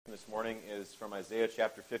this morning is from Isaiah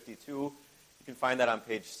chapter 52. You can find that on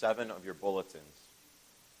page 7 of your bulletins.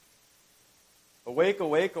 Awake,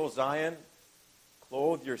 awake, O Zion.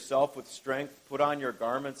 Clothe yourself with strength. Put on your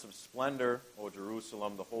garments of splendor, O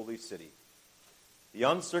Jerusalem, the holy city. The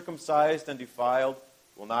uncircumcised and defiled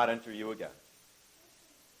will not enter you again.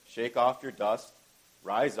 Shake off your dust.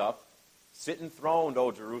 Rise up. Sit enthroned,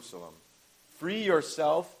 O Jerusalem. Free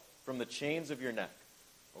yourself from the chains of your neck,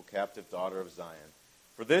 O captive daughter of Zion.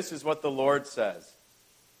 For this is what the Lord says.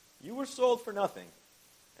 You were sold for nothing,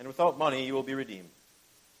 and without money you will be redeemed.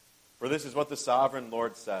 For this is what the sovereign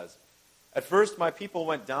Lord says. At first my people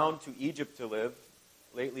went down to Egypt to live.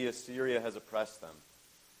 Lately Assyria has oppressed them.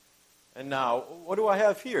 And now, what do I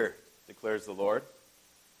have here, declares the Lord?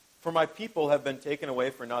 For my people have been taken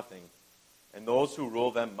away for nothing, and those who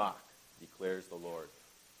rule them mock, declares the Lord.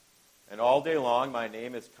 And all day long my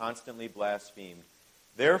name is constantly blasphemed.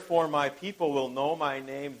 Therefore my people will know my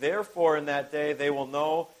name. Therefore in that day they will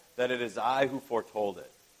know that it is I who foretold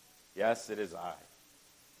it. Yes, it is I.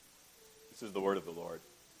 This is the word of the Lord.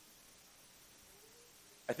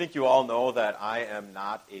 I think you all know that I am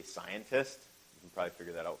not a scientist. You can probably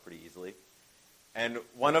figure that out pretty easily. And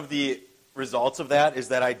one of the results of that is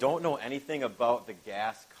that I don't know anything about the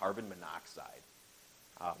gas carbon monoxide.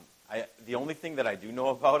 The only thing that I do know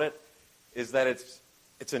about it is that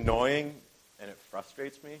it's annoying and it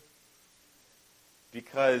frustrates me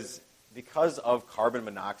because of carbon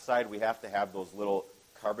monoxide, we have to have those little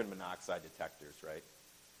carbon monoxide detectors, right?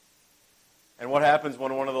 And what happens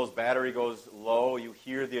when one of those battery goes low? You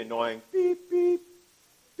hear the annoying beep, beep,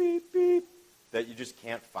 beep, beep that you just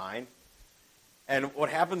can't find. And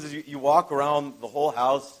what happens is you walk around the whole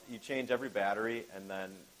house, you change every battery, and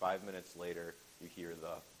then 5 minutes later you hear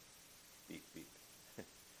the beep, beep.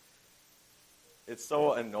 It's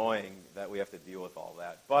so annoying that we have to deal with all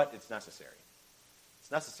that, but it's necessary.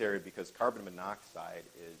 It's necessary because carbon monoxide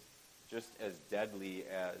is just as deadly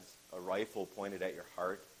as a rifle pointed at your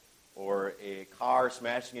heart or a car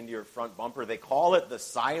smashing into your front bumper. They call it the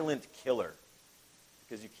silent killer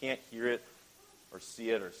because you can't hear it or see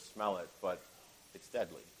it or smell it, but it's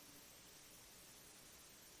deadly.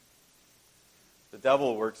 The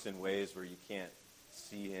devil works in ways where you can't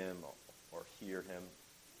see him or hear him.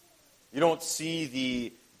 You don't see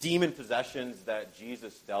the demon possessions that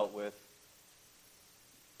Jesus dealt with.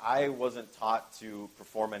 I wasn't taught to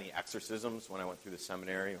perform any exorcisms when I went through the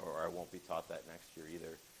seminary, or I won't be taught that next year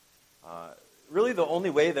either. Really, the only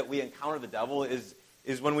way that we encounter the devil is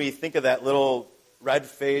when we think of that little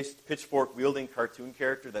red-faced, pitchfork-wielding cartoon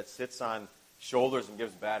character that sits on shoulders and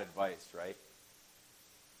gives bad advice, right?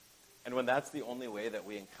 And when that's the only way that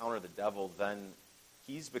we encounter the devil, then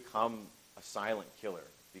he's become a silent killer,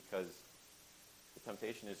 because the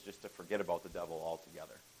temptation is just to forget about the devil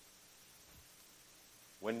altogether.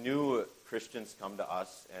 When new Christians come to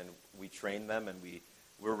us and we train them and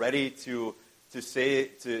we're ready to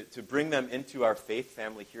bring them into our faith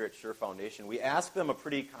family here at Sure Foundation, we ask them a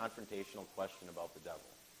pretty confrontational question about the devil.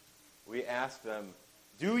 We ask them,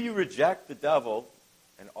 do you reject the devil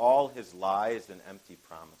and all his lies and empty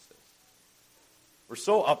promises? We're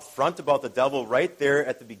so upfront about the devil right there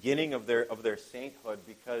at the beginning of their sainthood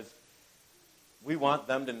because we want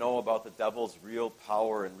them to know about the devil's real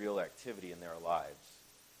power and real activity in their lives.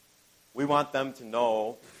 We want them to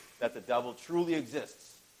know that the devil truly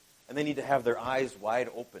exists, and they need to have their eyes wide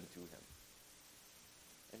open to him.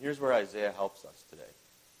 And here's where Isaiah helps us today.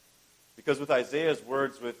 Because with Isaiah's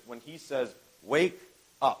words, when he says, wake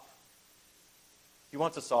up, he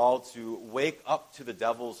wants us all to wake up to the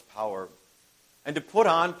devil's power and to put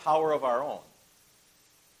on power of our own.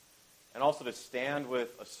 And also to stand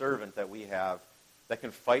with a servant that we have that can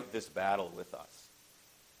fight this battle with us.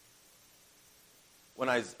 When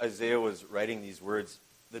Isaiah was writing these words,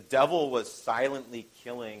 the devil was silently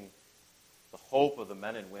killing the hope of the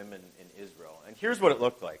men and women in Israel. And here's what it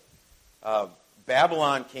looked like.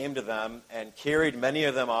 Babylon came to them and carried many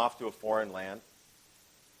of them off to a foreign land.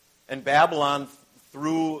 And Babylon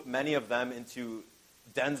threw many of them into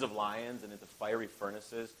dens of lions and into fiery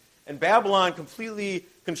furnaces. And Babylon completely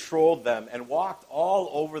controlled them and walked all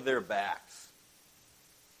over their backs.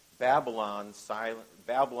 Babylon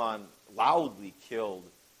loudly killed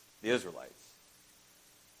the Israelites.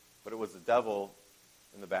 But it was the devil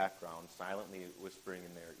in the background silently whispering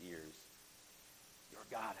in their ears, your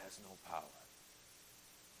God has no power.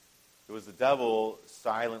 It was the devil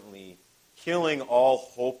silently killing all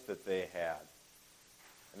hope that they had.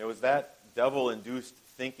 And it was that devil-induced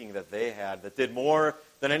thinking that they had that did more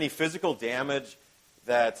than any physical damage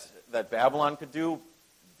that Babylon could do,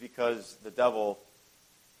 because the devil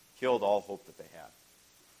killed all hope that they had.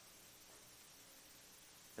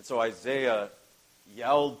 And so Isaiah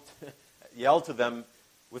yelled to them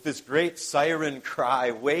with this great siren cry,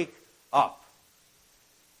 "Wake up."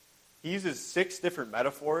 He uses 6 different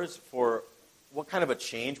metaphors for what kind of a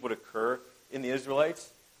change would occur in the Israelites.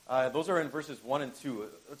 Those are in verses 1 and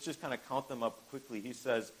 2. Let's just kind of count them up quickly. He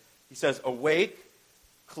says, "Awake,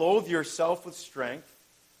 clothe yourself with strength,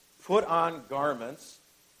 put on garments."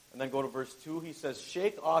 And then go to verse 2. He says,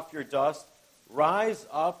 "Shake off your dust, rise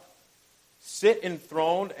up, sit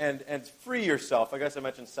enthroned, and free yourself." I guess I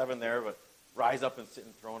mentioned 7 there, but rise up and sit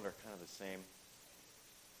enthroned are kind of the same.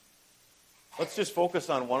 Let's just focus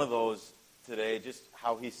on one of those today, just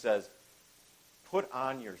how he says, "Put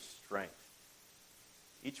on your strength."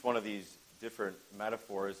 Each one of these different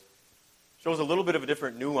metaphors shows a little bit of a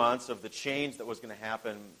different nuance of the change that was going to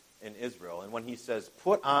happen in Israel. And when he says,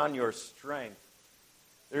 "Put on your strength,"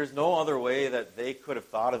 there's no other way that they could have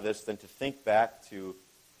thought of this than to think back to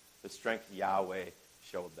the strength Yahweh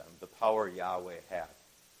showed them, the power Yahweh had.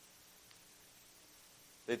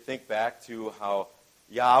 They'd think back to how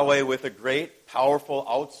Yahweh, with a great, powerful,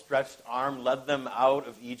 outstretched arm, led them out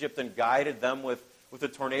of Egypt and guided them with a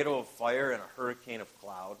tornado of fire and a hurricane of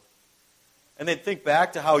cloud. And they'd think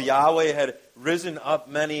back to how Yahweh had risen up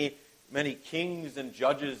many kings and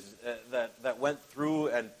judges that went through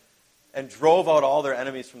and drove out all their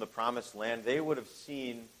enemies from the promised land. They would have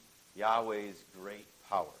seen Yahweh's great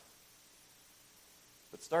power.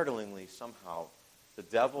 But startlingly, somehow, the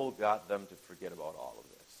devil got them to forget about all of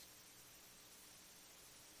this.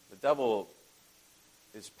 The devil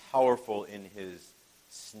is powerful in his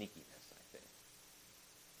sneakiness, I think.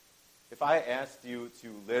 If I asked you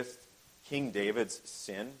to list King David's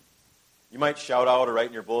sin, you might shout out or write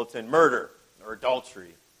in your bulletin, "murder" or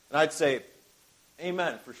 "adultery." And I'd say,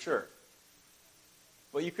 amen, for sure.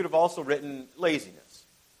 But you could have also written laziness.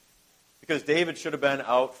 Because David should have been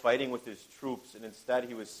out fighting with his troops, and instead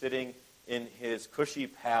he was sitting in his cushy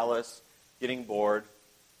palace, getting bored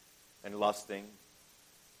and lusting.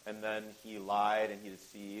 And then he lied and he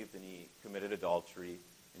deceived and he committed adultery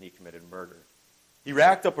and he committed murder. He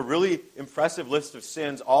racked up a really impressive list of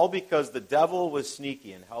sins, all because the devil was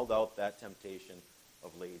sneaky and held out that temptation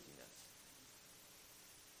of laziness.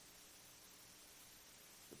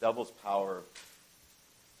 The devil's power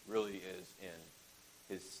really is in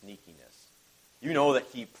his sneakiness. You know that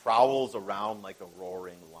he prowls around like a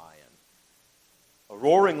roaring lion. A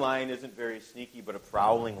roaring lion isn't very sneaky, but a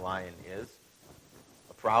prowling lion is.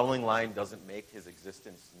 A prowling lion doesn't make his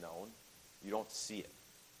existence known. You don't see it.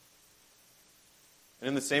 And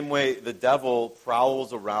in the same way, the devil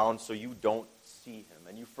prowls around so you don't see him.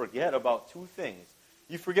 And you forget about 2 things.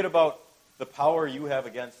 You forget about the power you have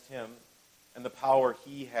against him and the power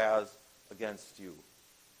he has against you.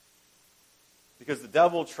 Because the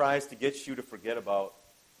devil tries to get you to forget about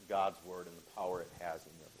God's word and the power it has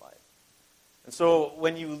in your life. And so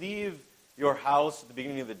when you leave your house at the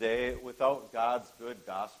beginning of the day without God's good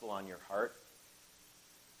gospel on your heart,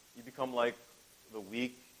 you become like the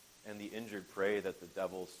weak and the injured prey that the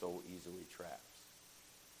devil so easily traps.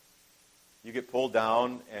 You get pulled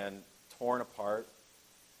down and torn apart,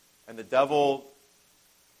 and the devil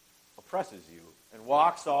oppresses you and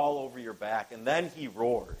walks all over your back, and then he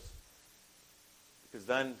roars. Because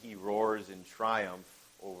then he roars in triumph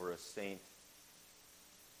over a saint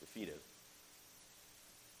defeated.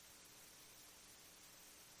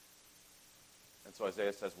 And so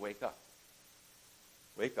Isaiah says, wake up.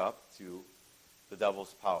 Wake up to the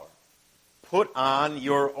devil's power. Put on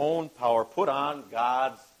your own power. Put on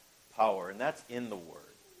God's power. And that's in the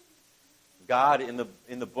Word. God, in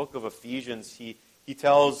the book of Ephesians, he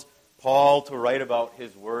tells Paul to write about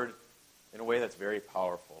his Word in a way that's very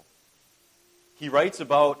powerful. He writes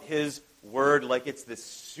about his Word like it's this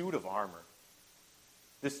suit of armor.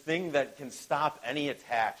 This thing that can stop any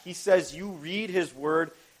attack. He says you read his Word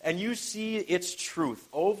and you see its truth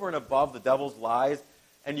over and above the devil's lies,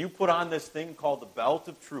 and you put on this thing called the belt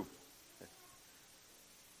of truth.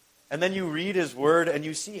 And then you read his word and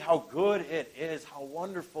you see how good it is, how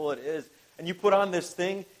wonderful it is. And you put on this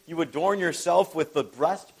thing, you adorn yourself with the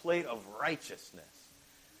breastplate of righteousness.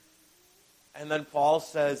 And then Paul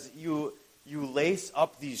says you lace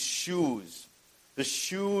up these shoes, the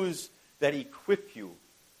shoes that equip you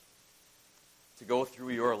to go through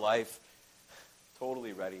your life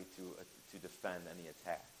totally ready to defend any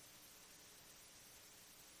attack.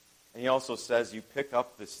 And he also says you pick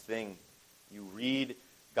up this thing, you read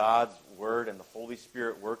God's word and the Holy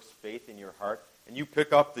Spirit works faith in your heart, and you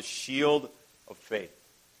pick up the shield of faith,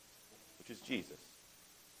 which is Jesus.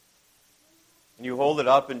 And you hold it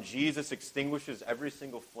up and Jesus extinguishes every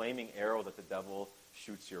single flaming arrow that the devil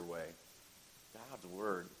shoots your way. God's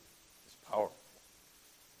word is powerful.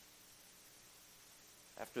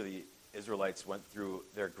 after the Israelites went through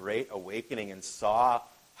their great awakening and saw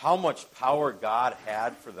how much power God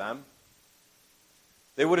had for them,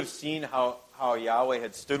 they would have seen how Yahweh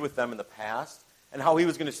had stood with them in the past and how he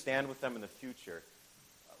was going to stand with them in the future.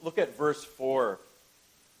 Look at verse 4.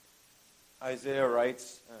 Isaiah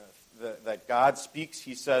writes that God speaks.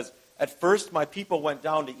 He says, "At first my people went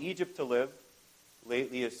down to Egypt to live.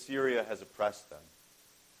 Lately Assyria has oppressed them."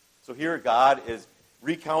 So here God is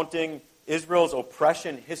recounting Israel's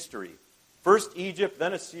oppression history. First Egypt,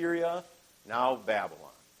 then Assyria, now Babylon.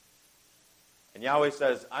 And Yahweh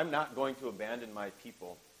says, I'm not going to abandon my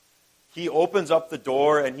people. He opens up the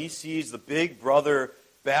door and he sees the big brother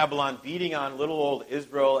Babylon beating on little old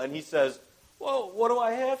Israel, and he says, whoa, what do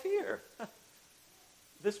I have here?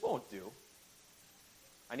 This won't do.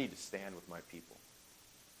 I need to stand with my people.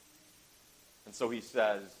 And so he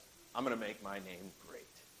says, I'm going to make my name great.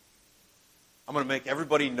 I'm going to make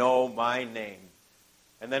everybody know my name.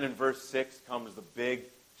 And then in verse 6 comes the big,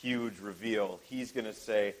 huge reveal. He's going to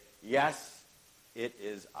say, yes, it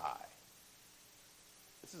is I.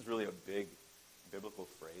 This is really a big biblical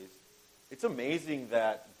phrase. It's amazing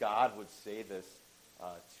that God would say this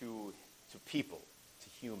to people, to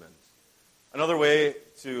humans. Another way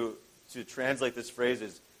to translate this phrase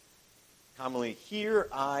is commonly, here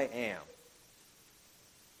I am.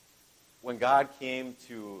 When God came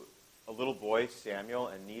to a little boy, Samuel,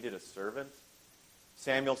 and needed a servant,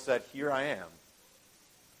 Samuel said, here I am.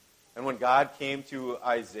 And when God came to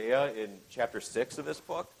Isaiah in chapter 6 of this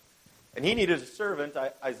book, and he needed a servant,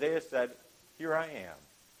 Isaiah said, here I am.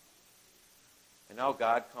 And now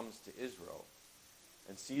God comes to Israel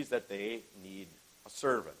and sees that they need a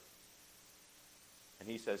servant. And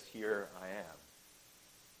he says, here I am.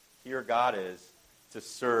 Here God is to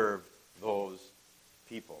serve those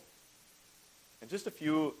people. And just a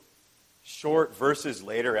few short verses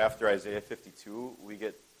later, after Isaiah 52, we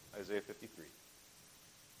get Isaiah 53.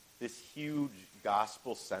 This huge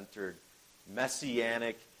gospel-centered,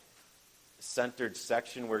 messianic-centered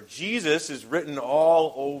section where Jesus is written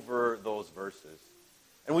all over those verses.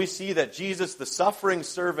 And we see that Jesus, the suffering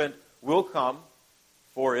servant, will come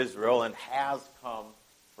for Israel and has come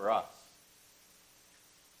for us.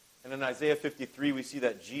 And in Isaiah 53, we see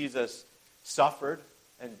that Jesus suffered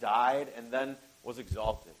and died and then was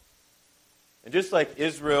exalted. And just like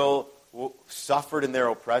Israel suffered in their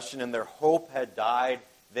oppression and their hope had died,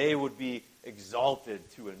 they would be exalted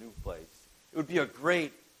to a new place. It would be a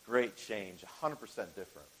great, great change, 100%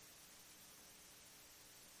 different.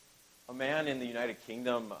 A man in the United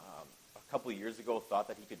Kingdom a couple of years ago thought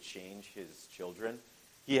that he could change his children.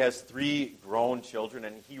 He has 3 grown children,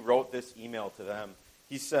 and he wrote this email to them.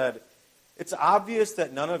 He said, it's obvious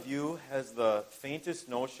that none of you has the faintest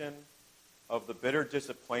notion of the bitter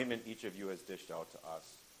disappointment each of you has dished out to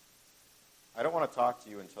us. I don't want to talk to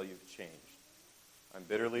you until you've changed. I'm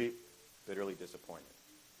bitterly, bitterly disappointed,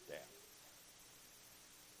 Dad.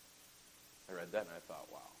 I read that and I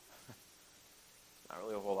thought, wow. Not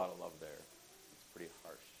really a whole lot of love there. It's pretty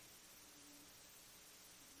harsh.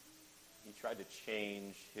 He tried to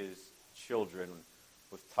change his children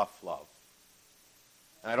with tough love.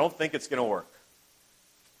 And I don't think it's going to work.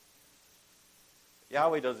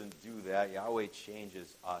 Yahweh doesn't do that. Yahweh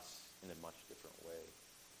changes us in a much different way.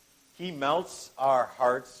 He melts our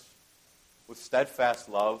hearts with steadfast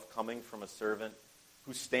love coming from a servant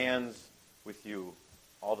who stands with you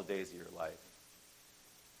all the days of your life.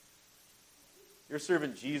 Your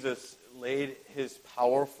servant Jesus laid his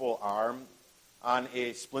powerful arm on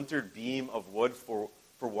a splintered beam of wood for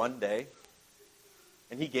one day,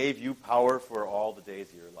 and he gave you power for all the days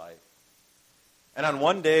of your life. And on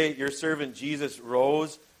one day, your servant Jesus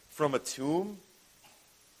rose from a tomb,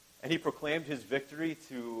 and he proclaimed his victory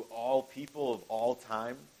to all people of all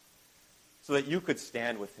time, so that you could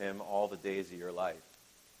stand with him all the days of your life.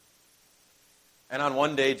 And on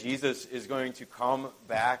one day, Jesus is going to come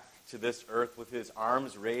back to this earth with his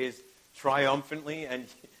arms raised triumphantly, and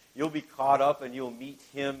you'll be caught up and you'll meet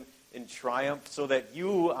him in triumph, so that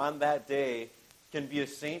you on that day can be a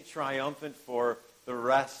saint triumphant for the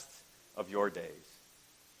rest of your days.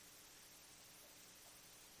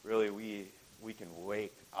 Really, we can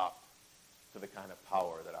wake up to the kind of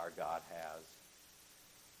power that our God has.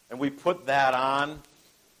 And we put that on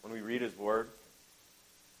when we read his word.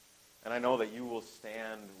 And I know that you will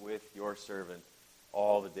stand with your servant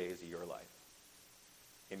all the days of your life.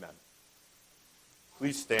 Amen.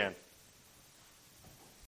 Please stand.